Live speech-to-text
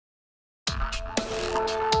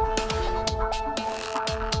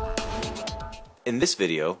In this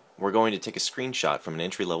video, we're going to take a screenshot from an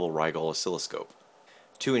entry-level Rigol oscilloscope.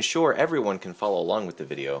 To ensure everyone can follow along with the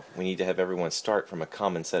video, we need to have everyone start from a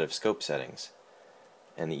common set of scope settings.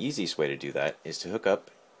 And the easiest way to do that is to hook up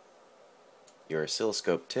your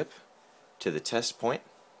oscilloscope tip to the test point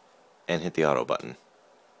and hit the auto button.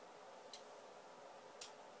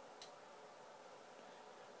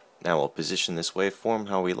 Now we'll position this waveform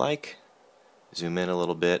how we like, zoom in a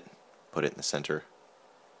little bit, put it in the center.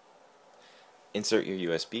 Insert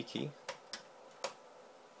your USB key.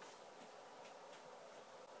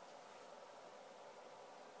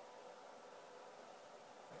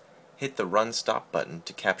 Hit the Run Stop button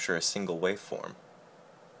to capture a single waveform.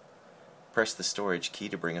 Press the storage key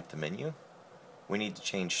to bring up the menu. We need to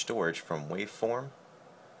change storage from waveform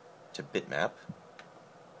to bitmap.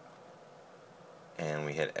 And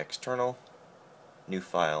we hit External, New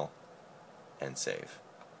File, and Save.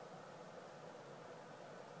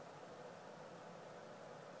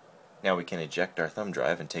 Now we can eject our thumb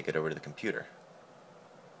drive and take it over to the computer.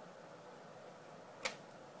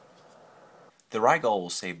 The Rigol will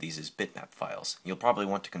save these as bitmap files. You'll probably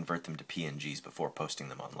want to convert them to PNGs before posting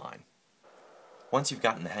them online. Once you've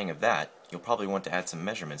gotten the hang of that, you'll probably want to add some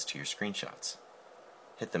measurements to your screenshots.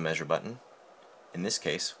 Hit the Measure button. In this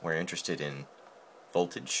case, we're interested in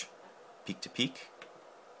voltage, peak to peak,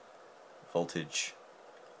 voltage,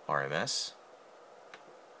 RMS,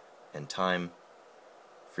 and time,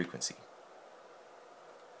 frequency.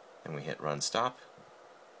 And we hit Run Stop.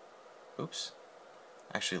 Oops.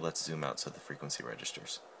 Actually, let's zoom out so the frequency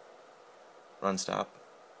registers. Run Stop,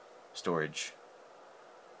 Storage,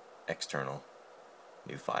 External,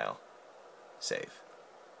 New File, Save.